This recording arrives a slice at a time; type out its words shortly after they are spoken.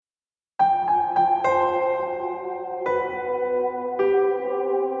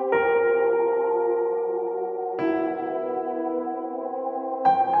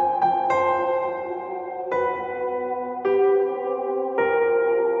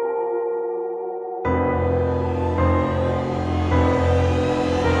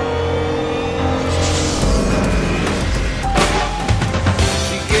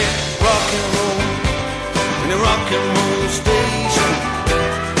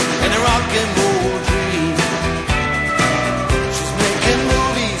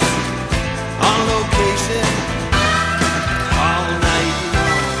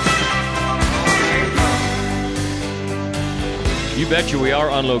betcha we are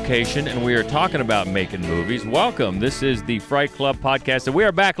on location, and we are talking about making movies. Welcome. This is the Fright Club podcast, and we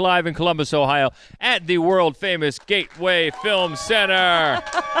are back live in Columbus, Ohio, at the world-famous Gateway Film Center,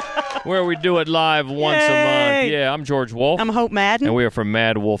 where we do it live once a month. Yeah, I'm George Wolf. I'm Hope Madden. And we are from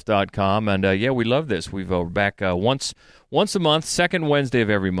madwolf.com, and we love this. We're back once a month, second Wednesday of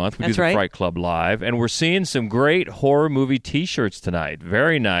every month. We do the Fright Club live, and we're seeing some great horror movie T-shirts tonight.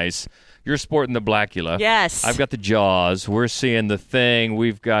 Very nice. You're sporting the Blackula. Yes. I've got the Jaws. We're seeing The Thing.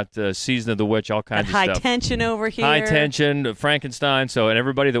 We've got Season of the Witch, all kinds of stuff. High Tension over here. High Tension, Frankenstein. And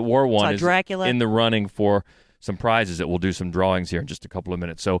everybody that wore one is Dracula. In the running for some prizes that we'll do some drawings here in just a couple of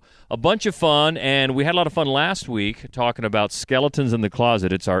minutes. So a bunch of fun, and we had a lot of fun last week talking about Skeletons in the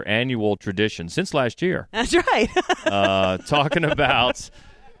Closet. It's our annual tradition since last year. That's right. Talking about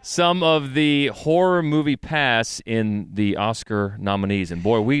some of the horror movie pass in the Oscar nominees. And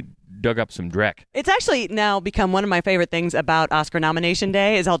boy, we dug up some dreck. It's actually now become one of my favorite things about Oscar nomination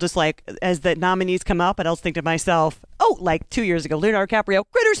day is I'll just as the nominees come up, and I'll think to myself, 2 years ago, Leonardo DiCaprio,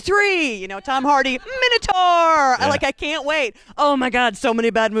 Critters 3, Tom Hardy, Minotaur. Yeah. I can't wait. Oh my God, so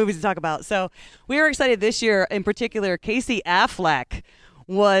many bad movies to talk about. So we were excited this year, in particular, Casey Affleck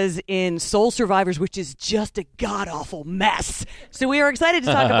was in Soul Survivors, which is just a god-awful mess. So we were excited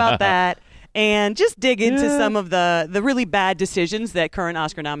to talk about that. And just dig into some of the really bad decisions that current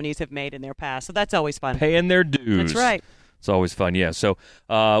Oscar nominees have made in their past. So that's always fun. Paying their dues. That's right. It's always fun, yeah. So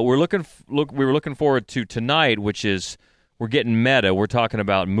we were looking forward to tonight, which is we're getting meta. We're talking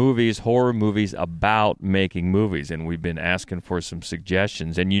about movies, horror movies about making movies, and we've been asking for some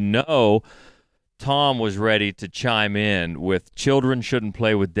suggestions. And Tom was ready to chime in with Children Shouldn't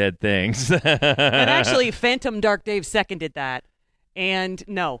Play with Dead Things. And actually, Phantom Dark Dave seconded that. And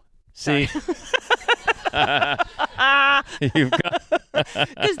no. See? Because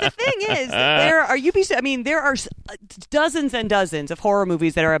the thing is, there are dozens and dozens of horror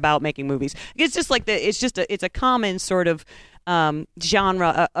movies that are about making movies. It's just it's a common sort of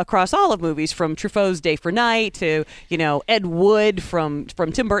genre across all of movies, from Truffaut's Day for Night to Ed Wood from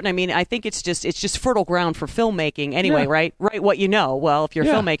Tim Burton. I think it's just fertile ground for filmmaking anyway, right? Right, what well, if you're a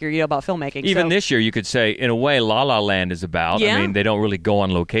filmmaker, you know about filmmaking. Even this year, you could say, in a way, La La Land is about. Yeah. They don't really go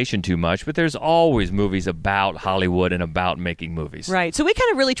on location too much, but there's always movies about Hollywood and about making movies. Right. So we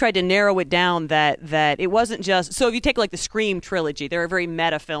kind of really tried to narrow it down that it wasn't just. So if you take the Scream trilogy, there are very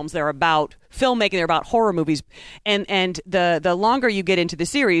meta films. They're about filmmaking. They're about horror movies, and the longer you get into the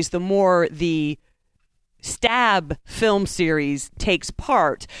series, the more the Stab film series takes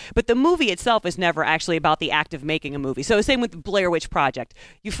part. But the movie itself is never actually about the act of making a movie. So same with the Blair Witch Project.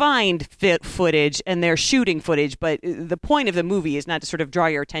 You find footage and they're shooting footage, but the point of the movie is not to sort of draw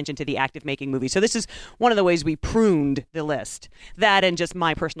your attention to the act of making movies. So this is one of the ways we pruned the list. That and just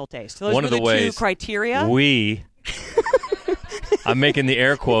my personal taste. So those one were of the two criteria. I'm making the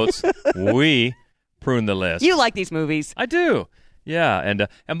air quotes. We prune the list. You like these movies. I do. Yeah, and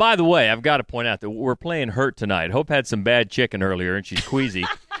by the way, I've got to point out that we're playing Hurt tonight. Hope had some bad chicken earlier, and she's queasy.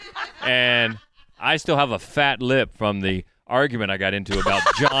 And I still have a fat lip from the argument I got into about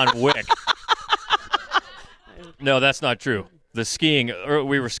John Wick. No, that's not true. The skiing,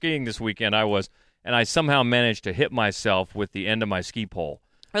 we were skiing this weekend, and I somehow managed to hit myself with the end of my ski pole.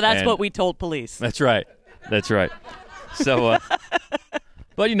 Well, that's what we told police. That's right. So,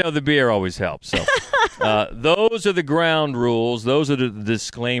 but the beer always helps. So, those are the ground rules. Those are the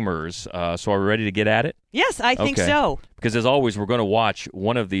disclaimers. So, are we ready to get at it? Yes, I think so. Because as always, we're going to watch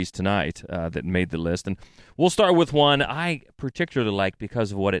one of these tonight that made the list, and we'll start with one I particularly like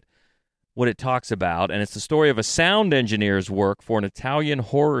because of what it talks about, and it's the story of a sound engineer's work for an Italian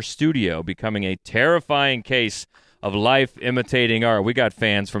horror studio becoming a terrifying case of life imitating art. We got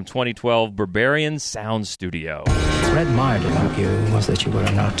fans from 2012 Barbarian Sound Studio. What I admired about you was that you were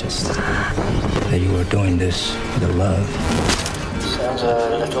an artist, that you were doing this with a love. Sounds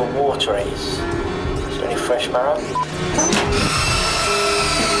a little watery. Is there any fresh marrow?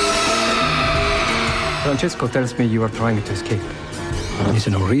 Francesco tells me you are trying to escape. There's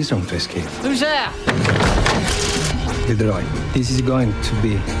no reason to escape. Who's there? Leroy, this is going to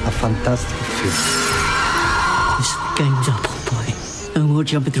be a fantastic film. This game's up, old boy. No more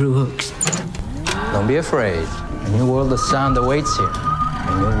jumping through hooks. Don't be afraid. A new world of sound awaits you.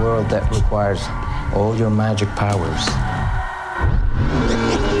 A new world that requires all your magic powers.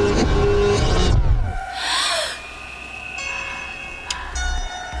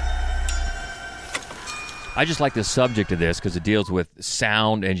 I just like the subject of this because it deals with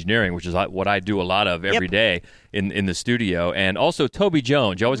sound engineering, which is what I do a lot of every day in the studio. And also Toby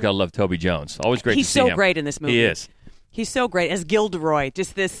Jones. You always got to love Toby Jones. Always great to see him. He's so great in this movie. He is. He's so great as Gilderoy.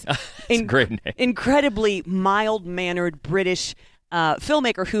 Just this great name. Incredibly mild-mannered British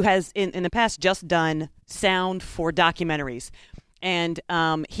filmmaker who has in the past just done sound for documentaries. And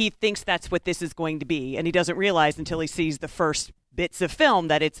he thinks that's what this is going to be, and he doesn't realize until he sees the first bits of film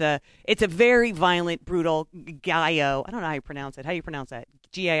that it's a very violent, brutal gallo. I don't know how you pronounce it. How do you pronounce that?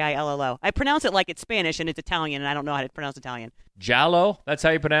 Giallo. I pronounce it like it's Spanish and it's Italian, and I don't know how to pronounce Italian. Giallo? That's how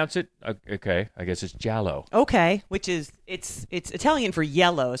you pronounce it? Okay, I guess it's giallo. Okay, which is it's Italian for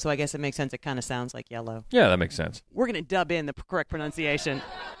yellow, so I guess it makes sense. It kind of sounds like yellow. Yeah, that makes sense. We're gonna dub in the correct pronunciation,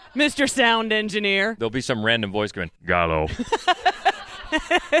 Mr. Sound Engineer. There'll be some random voice going, Giallo.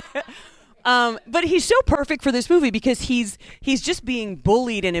 But he's so perfect for this movie because he's just being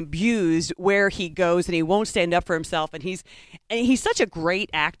bullied and abused where he goes, and he won't stand up for himself, and he's such a great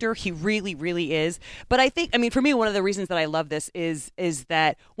actor. He really, really is. But I think, for me, one of the reasons that I love this is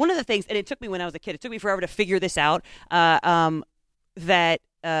that one of the things, and it took me when I was a kid, it took me forever to figure this out, that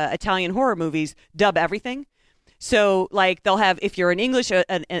Italian horror movies dub everything. So, like, they'll have, if you're an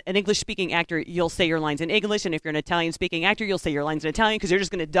English-speaking actor, you'll say your lines in English, and if you're an Italian-speaking actor, you'll say your lines in Italian, because they're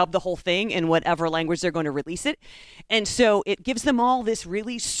just going to dub the whole thing in whatever language they're going to release it. And so it gives them all this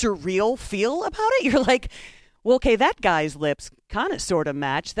really surreal feel about it. You're like, well, okay, that guy's lips kind of sort of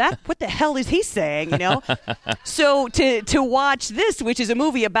match. What the hell is he saying, So to watch this, which is a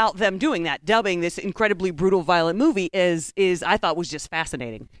movie about them doing that, dubbing this incredibly brutal, violent movie, is I thought was just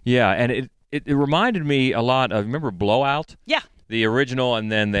fascinating. Yeah, and it reminded me a lot of, remember Blowout? Yeah. The original, and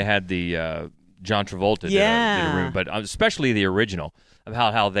then they had the John Travolta did a but especially the original, of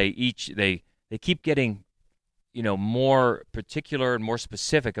how they keep getting, more particular and more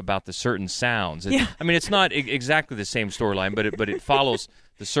specific about the certain sounds. Yeah. It's not exactly the same storyline, but it follows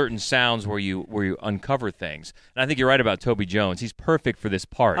the certain sounds where you uncover things. And I think you're right about Toby Jones. He's perfect for this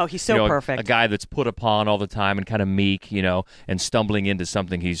part. Oh, he's so perfect. A guy that's put upon all the time and kind of meek, and stumbling into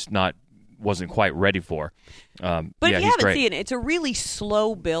something he's wasn't quite ready for. But if you haven't seen it, it's a really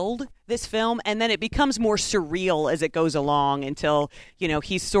slow build, this film, and then it becomes more surreal as it goes along until,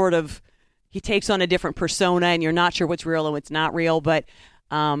 he takes on a different persona and you're not sure what's real and what's not real. But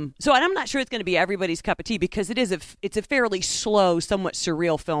so I'm not sure it's going to be everybody's cup of tea because it's a fairly slow, somewhat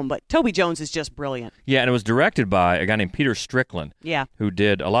surreal film, but Toby Jones is just brilliant. Yeah, and it was directed by a guy named Peter Strickland. Yeah. Who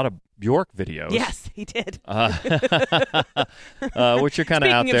did a lot of Bjork videos. Yes, he did. Which are kind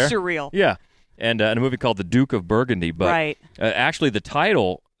of out there. Speaking of surreal. Yeah. And a movie called The Duke of Burgundy. But right. Actually, the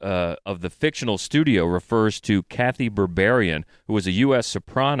title of the fictional studio refers to Kathy Berberian, who was a U.S.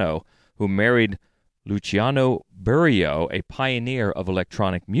 soprano who married Luciano Berio, a pioneer of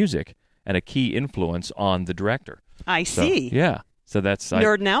electronic music and a key influence on the director. I see. So, yeah. So that's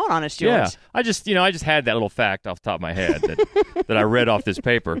nerding out on us, George. Yeah, I just had that little fact off the top of my head that I read off this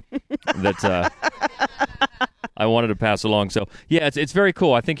paper that I wanted to pass along. So yeah, it's very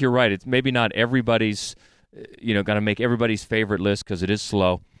cool. I think you're right. It's maybe not everybody's, going to make everybody's favorite list because it is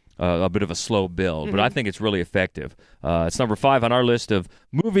slow, a bit of a slow build. But I think it's really effective. It's number 5 on our list of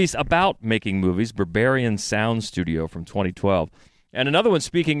movies about making movies. Berberian Sound Studio from 2012. And another one,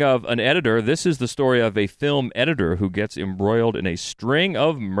 speaking of an editor, this is the story of a film editor who gets embroiled in a string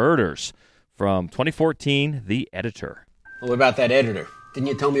of murders. From 2014, The Editor. What about that editor? Didn't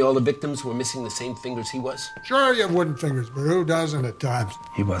you tell me all the victims were missing the same fingers he was? Sure, you have wooden fingers, but who doesn't at times?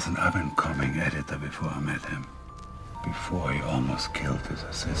 He was an up-and-coming editor before I met him. Before he almost killed his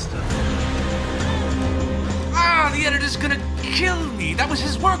assistant. Ah, the editor's gonna kill me. That was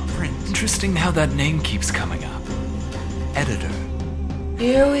his work print. Interesting how that name keeps coming up. Editor.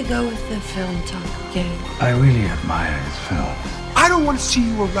 Here we go with the film talk again. I really admire his films. I don't want to see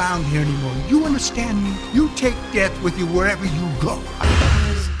you around here anymore. You understand me? You take death with you wherever you go.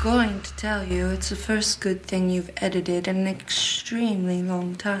 I was going to tell you it's the first good thing you've edited in an extremely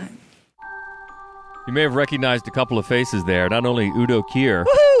long time. You may have recognized a couple of faces there. Not only Udo Kier.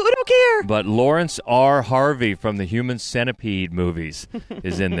 Woohoo, Udo Kier! But Lawrence R. Harvey from the Human Centipede movies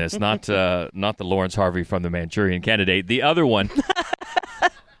is in this. Not the Lawrence Harvey from the Manchurian Candidate. The other one.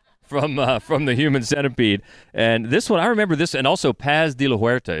 From the Human Centipede. And this one, I remember this, and also Paz de la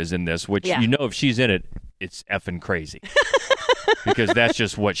Huerta is in this, which, if she's in it, it's effing crazy. Because that's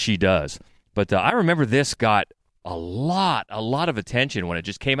just what she does. But I remember this got a lot of attention when it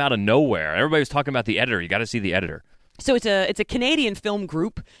just came out of nowhere. Everybody was talking about The Editor. You got to see The Editor. So it's a Canadian film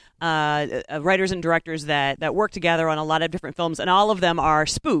group, writers and directors that work together on a lot of different films, and all of them are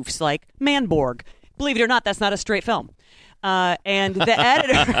spoofs, like Manborg. Believe it or not, that's not a straight film. And the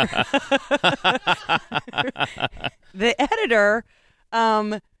editor,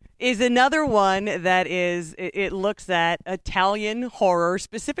 is another one that it looks at Italian horror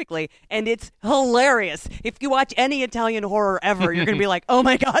specifically, and it's hilarious. If you watch any Italian horror ever, you're going to be like, oh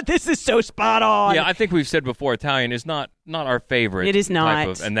my God, this is so spot on. Yeah, I think we've said before, Italian is not our favorite. It is not. Type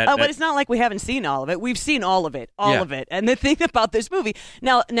of, and but it's not like we haven't seen all of it. We've seen all of it, of it. And the thing about this movie,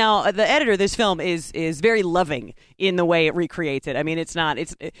 now the editor of this film is very loving in the way it recreates it. I mean,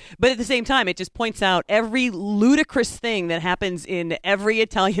 but at the same time, it just points out every ludicrous thing that happens in every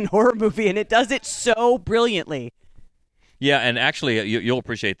Italian horror movie, and it does it so brilliantly. Yeah, and actually, you'll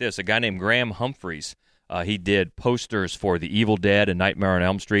appreciate this. A guy named Graham Humphreys, he did posters for The Evil Dead and Nightmare on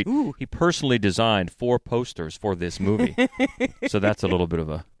Elm Street. Ooh. He personally designed 4 posters for this movie. So that's a little bit of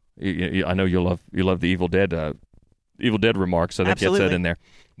a. I know you love the Evil Dead remarks, so that Absolutely. gets that in there.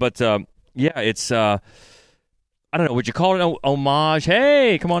 But it's. I don't know. Would you call it an homage?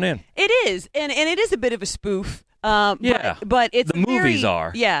 Hey, come on in. It is, and it is a bit of a spoof. Yeah, but it's the movies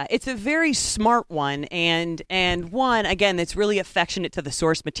are. Yeah, it's a very smart one, and one again that's really affectionate to the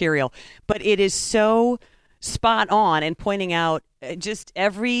source material. But it is so spot on and pointing out just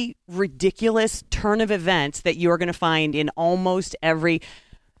every ridiculous turn of events that you are going to find in almost every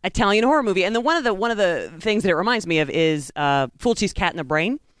Italian horror movie. And one of the things that it reminds me of is Fulci's Cat in the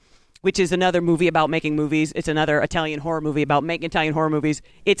Brain, which is another movie about making movies. It's another Italian horror movie about making Italian horror movies.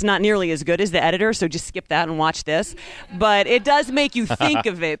 It's not nearly as good as The Editor, so just skip that and watch this. But it does make you think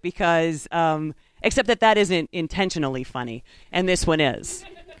of it because, except that isn't intentionally funny, and this one is.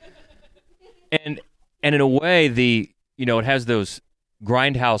 And in a way, it has those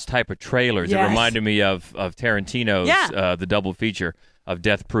grindhouse type of trailers. Yes. It reminded me of Tarantino's the double feature of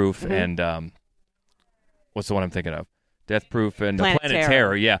Death Proof and what's the one I'm thinking of? Death Proof and Planet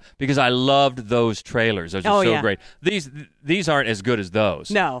Terror, yeah, because I loved those trailers. Those are so great. These aren't as good as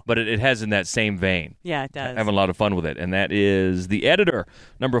those. No. But it has in that same vein. Yeah, it does. Having a lot of fun with it. And that is The Editor,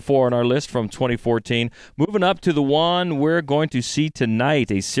 number 4 on our list from 2014. Moving up to the one we're going to see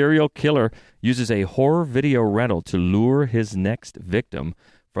tonight. A serial killer uses a horror video rental to lure his next victim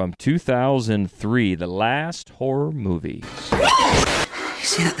from 2003, the last horror movie. You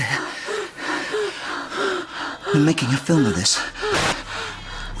see that there? We're making a film of this.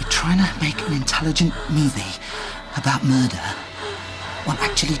 We're trying to make an intelligent movie about murder while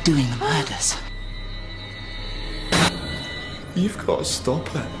actually doing the murders. You've got to stop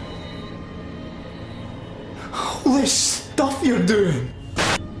it. All this stuff you're doing.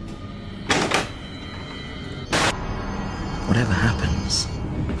 Whatever happens,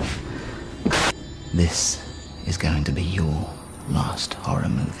 this is going to be your last horror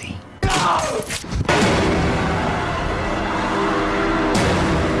movie.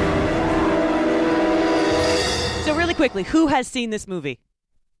 So really quickly, who has seen this movie?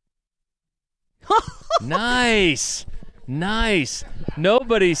 Nice.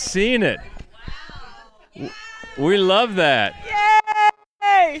 Nobody's seen it. We love that.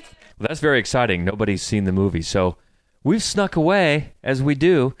 Yay! Well, that's very exciting. Nobody's seen the movie, so we've snuck away, as we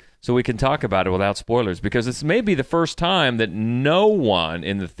do, so we can talk about it without spoilers, because it's maybe the first time that no one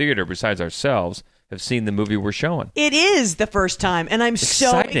in the theater besides ourselves have seen the movie we're showing. It is the first time, and I'm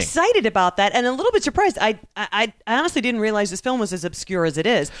so excited about that, and a little bit surprised. I honestly didn't realize this film was as obscure as it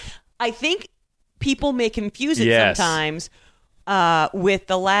is. I think people may confuse it sometimes with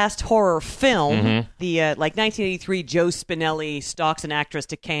the last horror film, the 1983 Joe Spinelli stalks an actress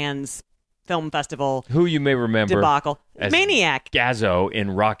to Cannes Film Festival. Who you may remember debacle. as Maniac. Gazzo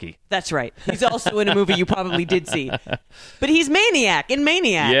in Rocky. That's right. He's also in a movie you probably did see. But he's Maniac in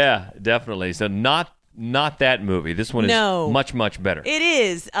Maniac. Yeah, definitely. So not that movie. This one is much, much better. It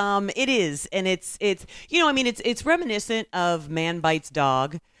is. It is. And it's it's reminiscent of Man Bites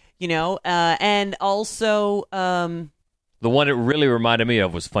Dog, and also the one it really reminded me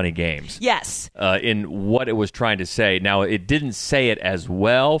of was Funny Games. Yes. In what it was trying to say. Now, it didn't say it as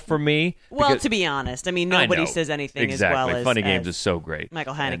well for me. Well, to be honest, I mean, nobody says anything as well as Funny Games is so great.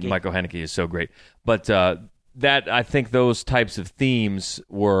 Michael Haneke. And Michael Haneke is so great. But that, I think those types of themes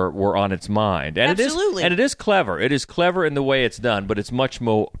were on its mind. And Absolutely. It is clever. It is clever in the way it's done, but it's much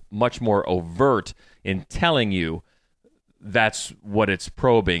more overt in telling you that's what it's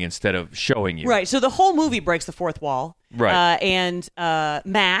probing instead of showing you. Right. So the whole movie breaks the fourth wall. Right. And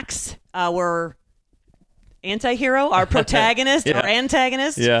Max, our anti-hero, our protagonist or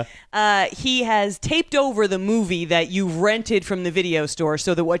antagonist, he has taped over the movie that you rented from the video store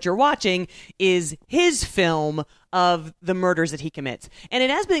so that what you're watching is his film of the murders that he commits. And it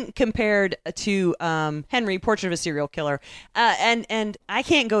has been compared to Henry, Portrait of a Serial Killer. And I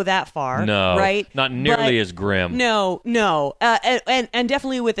can't go that far. No. Right? Not nearly as grim. No. And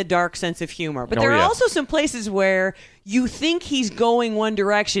definitely with a dark sense of humor. But there are also some places where you think he's going one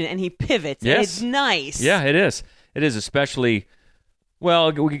direction and he pivots. Yes. And it's nice. Yeah, it is. It is especially...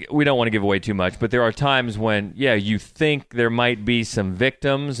 Well, we don't want to give away too much, but there are times when, you think there might be some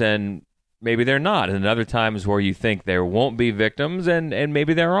victims and maybe they're not, and other times where you think there won't be victims, and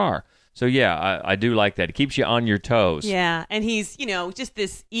maybe there are. So, yeah, I do like that. It keeps you on your toes. Yeah, and he's, just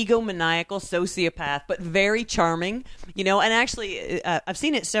this egomaniacal sociopath, but very charming, and actually, I've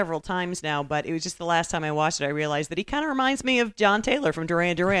seen it several times now, but it was just the last time I watched it, I realized that he kind of reminds me of John Taylor from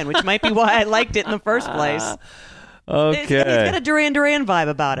Duran Duran, which might be why I liked it in the first place. Okay. He's got a Duran Duran vibe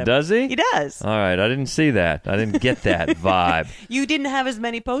about him. Does he? He does. All right. I didn't see that. I didn't get that vibe. You didn't have as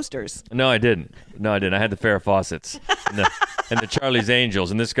many posters. No, I didn't. I had the Farrah Fawcett's and the Charlie's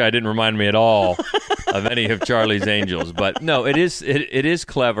Angels, and this guy didn't remind me at all of any of Charlie's Angels. But no, it is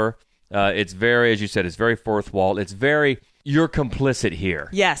clever. It's very, as you said, it's very fourth wall. It's very, you're complicit here.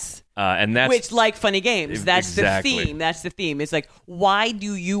 Yes. And that's which, like Funny Games, that's exactly. the theme. That's the theme. It's like, why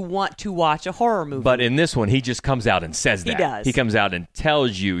do you want to watch a horror movie? But in this one, he just comes out and says that. He does. He comes out and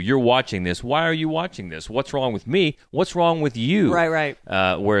tells you, you're watching this. Why are you watching this? What's wrong with me? What's wrong with you? Right.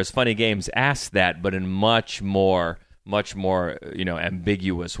 Whereas Funny Games asks that, but in much more,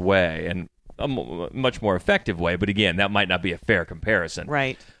 ambiguous way and a much more effective way. But again, that might not be a fair comparison.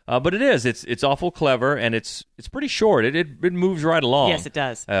 Right. But it is. It's awful clever, and it's pretty short. It moves right along. Yes, it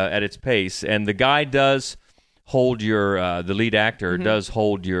does. At its pace. And the guy does hold the lead actor does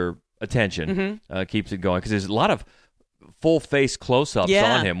hold your attention, keeps it going. Because there's a lot of full-face close-ups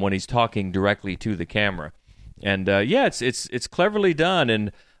on him when he's talking directly to the camera. And, it's cleverly done.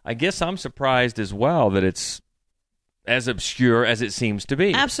 And I guess I'm surprised as well that it's as obscure as it seems to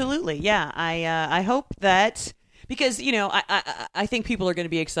be. Absolutely, yeah. I hope that... Because, I think people are going to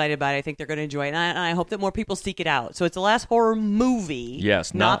be excited about it. I think they're going to enjoy it. And I hope that more people seek it out. So it's the last horror movie.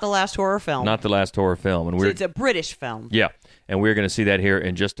 Yes. Not the last horror film. Not the last horror film. And it's a British film. Yeah. And we're going to see that here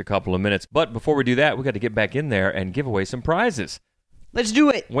in just a couple of minutes. But before we do that, we've got to get back in there and give away some prizes. Let's do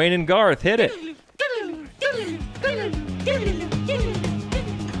it. Wayne and Garth, hit it.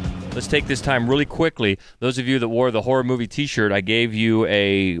 Let's take this time really quickly. Those of you that wore the horror movie T-shirt, I gave you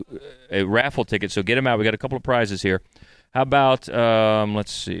a raffle ticket, so get them out. We got a couple of prizes here. How about,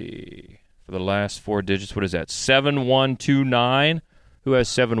 let's see, for the last four digits, what is that? 7129. Who has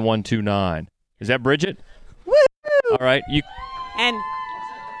 7129? Is that Bridget? Woo! All right, you. And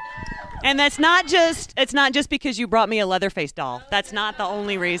it's not just because you brought me a Leatherface doll. That's not the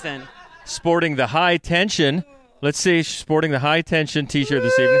only reason. Sporting the high tension. Let's see, sporting the high tension T-shirt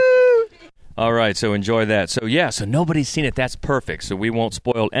this evening. All right, so enjoy that. So nobody's seen it. That's perfect. So we won't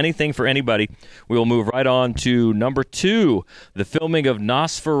spoil anything for anybody. We will move right on to number 2. The filming of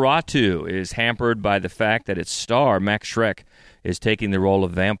Nosferatu is hampered by the fact that its star, Max Schreck, is taking the role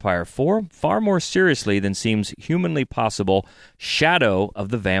of vampire far more seriously than seems humanly possible. Shadow of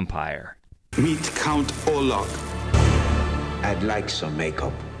the Vampire. Meet Count Olog. I'd like some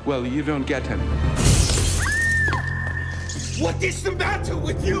makeup. Well, you don't get him. What is the matter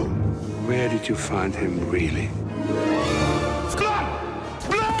with you? Where did you find him, really?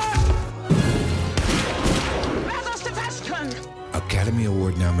 Academy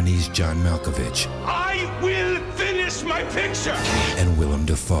Award nominees John Malkovich. I will finish my picture! And Willem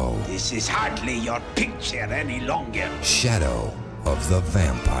Dafoe. This is hardly your picture any longer. Shadow of the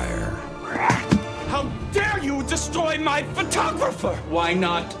Vampire. How dare you destroy my photographer? Why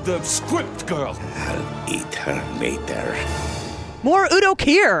not the script girl? I'll eat her later. More Udo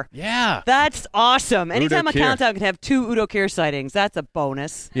Kier. Yeah. That's awesome. Anytime Udo a Kier. countdown can have 2 Udo Kier sightings, that's a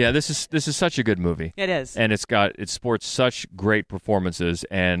bonus. Yeah, this is such a good movie. It is. And it sports such great performances,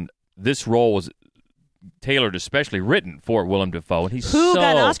 and this role was tailored, especially written for Willem Dafoe, and he's Who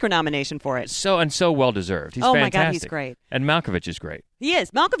got an Oscar nomination for it? So well deserved. He's fantastic. fantastic. My God, he's great. And Malkovich is great. He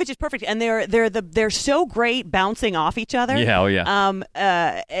is. Malkovich is perfect, and they're so great bouncing off each other. Yeah, oh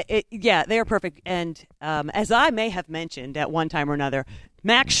yeah. They are perfect. And as I may have mentioned at one time or another,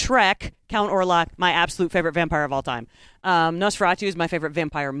 Max Schreck, Count Orlok, my absolute favorite vampire of all time. Nosferatu is my favorite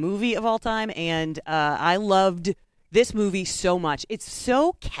vampire movie of all time, and I loved this movie so much. It's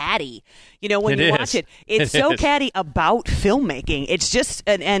so catty, when you watch it. It's so catty about filmmaking. It's just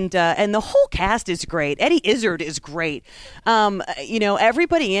and the whole cast is great. Eddie Izzard is great.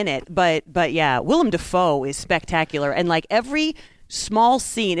 Everybody in it. But yeah, Willem Dafoe is spectacular, and like every small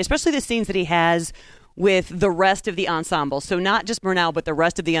scene, especially the scenes that he has with the rest of the ensemble. So not just Murnau, but the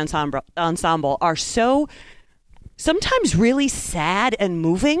rest of the ensemble are so sometimes really sad and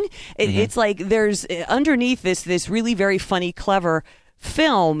moving. It's like there's underneath this really very funny, clever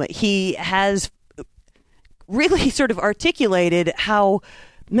film, he has really sort of articulated how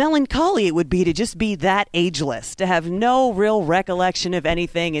melancholy it would be to just be that ageless, to have no real recollection of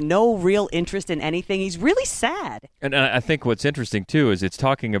anything and no real interest in anything. He's really sad. And I think what's interesting, too, is it's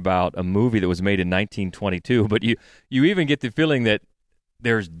talking about a movie that was made in 1922, but you even get the feeling that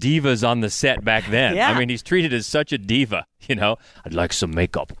there's divas on the set back then. Yeah. I mean, he's treated as such a diva, you know. I'd like some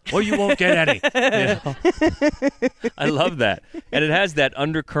makeup. Well, you won't get any. You know? I love that. And it has that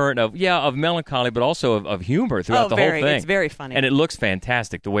undercurrent of melancholy, but also of humor throughout the whole thing. It's very funny. And it looks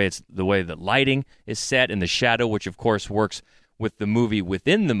fantastic, the way the lighting is set and the shadow, which of course works with the movie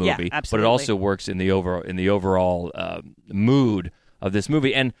within the movie, but it also works in the overall mood of this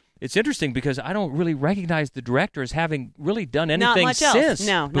movie. And it's interesting because I don't really recognize the director as having really done anything since.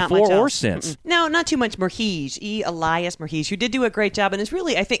 No, not before much or else. since. No, not too much. Merheej, Elias Merheej, who did do a great job and is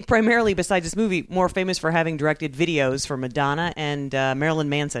really, I think, primarily besides this movie, more famous for having directed videos for Madonna and Marilyn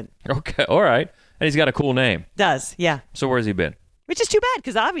Manson. Okay, all right. And he's got a cool name. Does, yeah. So where's he been? Which is too bad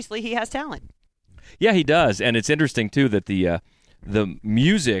because obviously he has talent. Yeah, he does. And it's interesting, too, that the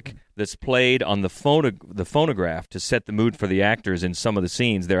music that's played on the phonograph to set the mood for the actors in some of the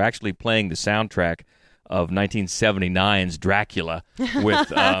scenes, they're actually playing the soundtrack of 1979's Dracula with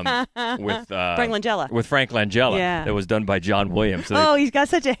Frank Langella. With Frank Langella, that was done by John Williams. So he's got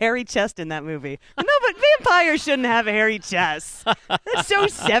such a hairy chest in that movie. No, but vampires shouldn't have a hairy chest. That's so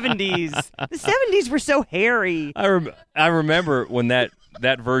 70s. The 70s were so hairy. I remember when that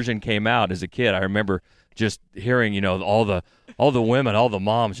version came out as a kid. I remember just hearing, all the women, all the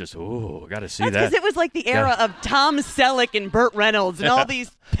moms just, ooh, got to see that. Because it was like the era of Tom Selleck and Burt Reynolds and all these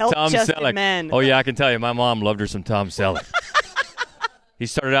pelt-chested men. Oh, yeah, I can tell you. My mom loved her some Tom Selleck. He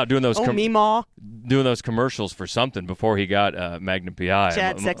started out doing those doing those commercials for something before he got Magnum P.I.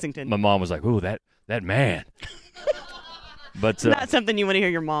 Chad Sexington. My mom was like, ooh, that man. But not something you want to hear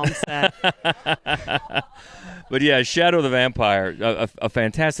your mom say. But yeah, Shadow of the Vampire, a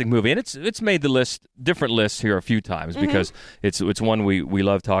fantastic movie, and it's made the different lists here a few times because it's one we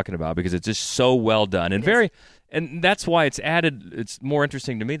love talking about because it's just so well done and and that's why it's added. It's more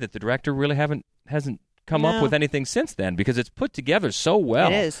interesting to me that the director really hasn't come up with anything since then because it's put together so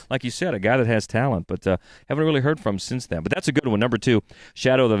well. It is. Like you said, a guy that has talent, but haven't really heard from since then. But that's a good one. Number 2,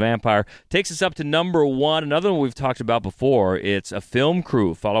 Shadow of the Vampire. Takes us up to number 1. Another one we've talked about before. It's a film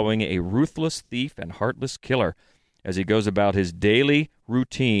crew following a ruthless thief and heartless killer as he goes about his daily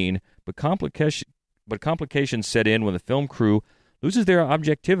routine, but complications set in when the film crew loses their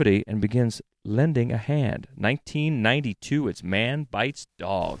objectivity and begins lending a hand. 1992, it's Man Bites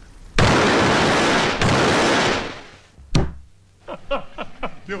Dog.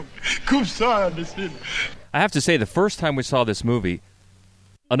 I have to say, the first time we saw this movie,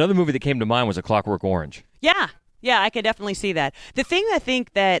 another movie that came to mind was A Clockwork Orange. Yeah, I could definitely see that. The thing I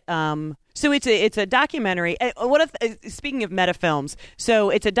think that so it's a documentary. Speaking of meta films, so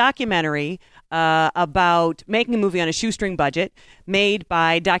it's a documentary about making a movie on a shoestring budget, made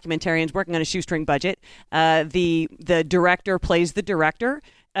by documentarians working on a shoestring budget. The director plays the director.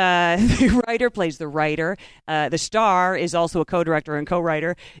 The writer plays the writer. The star is also a co-director and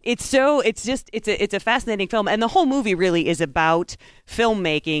co-writer. It's a fascinating film, and the whole movie really is about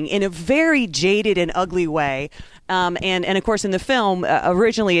filmmaking in a very jaded and ugly way. And of course, in the film,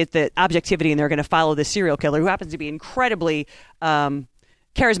 originally it's the objectivity, and they're going to follow this serial killer who happens to be incredibly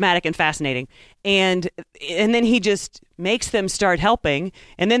charismatic and fascinating, and then he just makes them start helping,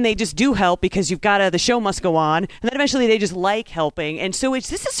 and then they just do help because the show must go on, and then eventually they just like helping, and so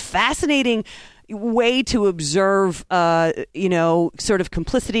this is fascinating way to observe, sort of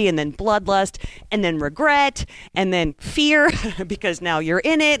complicity and then bloodlust and then regret and then fear because now you're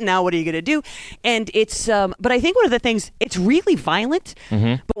in it. Now what are you going to do? And it's, but I think one of the things, it's really violent.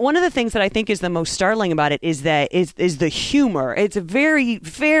 Mm-hmm. But one of the things that I think is the most startling about it is the humor. It's a very,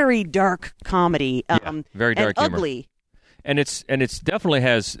 very dark comedy. Very dark and humor. Ugly. And it's definitely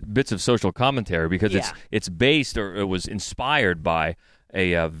has bits of social commentary because it's based, or it was inspired by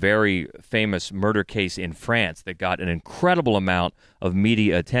a very famous murder case in France that got an incredible amount of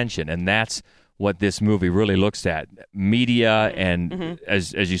media attention, and that's what this movie really looks at. Media and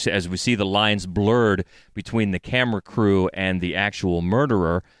as you say, as we see the lines blurred between the camera crew and the actual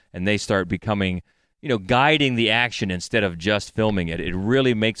murderer, and they start becoming, guiding the action instead of just filming it. It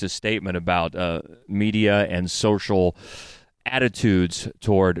really makes a statement about media and social attitudes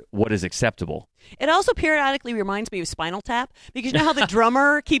toward what is acceptable. It also periodically reminds me of Spinal Tap, because you know how the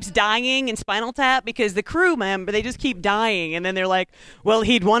drummer keeps dying in Spinal Tap because the crew member, they just keep dying, and then they're like, well,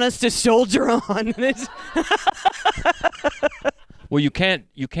 he'd want us to soldier on. Well, you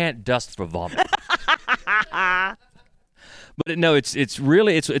can't dust for vomit. But no, it's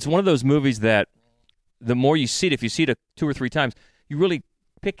really one of those movies that the more you see it, if you see it 2 or 3 times, you really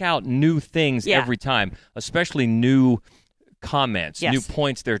pick out new things every time, especially new comments, new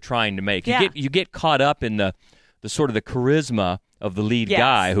points they're trying to make. You get caught up in the sort of the charisma of the lead Yes,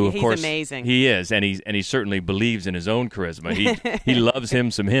 guy, who of he's course amazing. he is, and he certainly believes in his own charisma. He loves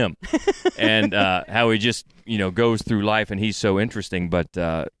him some him, and how he just goes through life, and he's so interesting. But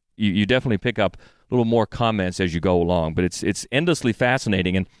you definitely pick up a little more comments as you go along. But it's endlessly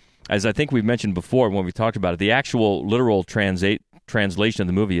fascinating, and as I think we've mentioned before when we talked about it, the actual literal translation of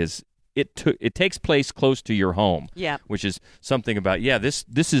the movie is it takes place close to your home. Yeah, which is something about this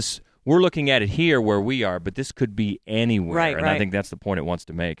is. We're looking at it here where we are, but this could be anywhere. Right, and I think that's the point it wants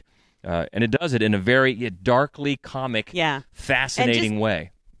to make. And it does it in a very darkly comic, fascinating way.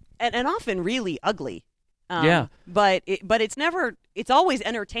 And often really ugly. But it's never. It's always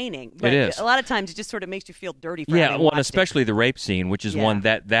entertaining. But it is. A lot of times it just sort of makes you feel dirty for Yeah, having well, watched and especially the rape scene, which is one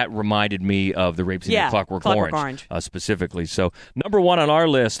that reminded me of the rape scene in Clockwork Orange. Specifically. So, number 1 on our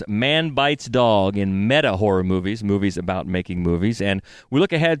list, Man Bites Dog in meta horror movies about making movies. And we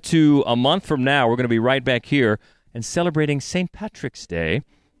look ahead to a month from now. We're going to be right back here and celebrating St. Patrick's Day.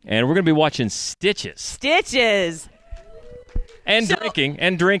 And we're going to be watching Stitches. Stitches! And drinking,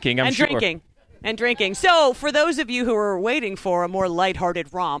 I'm sure. And drinking. So, for those of you who are waiting for a more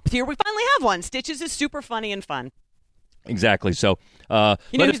lighthearted romp, here we finally have one. Stitches is super funny and fun. Exactly. So, you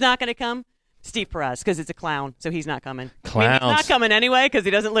know who's not going to come? Steve Perez, because it's a clown, so he's not coming. Clowns. I mean, he's not coming anyway because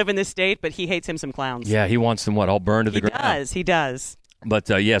he doesn't live in this state, but he hates him some clowns. Yeah, he wants them all burned to the ground. He does. But,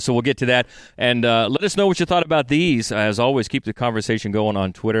 so we'll get to that. And let us know what you thought about these. As always, keep the conversation going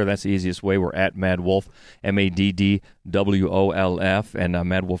on Twitter. That's the easiest way. We're at Mad Wolf, MADDWOLF, and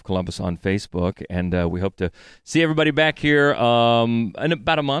Mad Wolf Columbus on Facebook. And we hope to see everybody back here in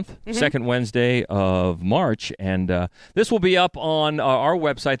about a month, second Wednesday of March. And this will be up on our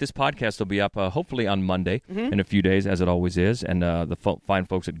website. This podcast will be up hopefully on Monday in a few days, as it always is. And the fine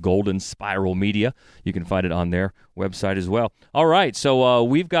folks at Golden Spiral Media, you can find it on their website as well. All right, so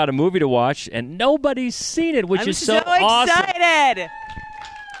we've got a movie to watch, and nobody's seen it, which is so awesome. Excited!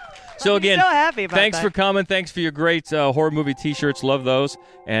 So again, so happy about thanks that. for coming. Thanks for your great horror movie T-shirts. Love those.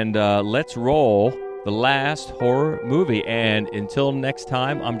 And let's roll the last horror movie. And until next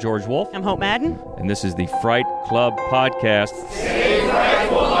time, I'm George Wolf. I'm Hope Madden. And this is the Fright Club Podcast. Stay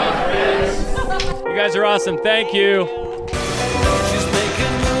frightful, my friends. You guys are awesome. Thank you.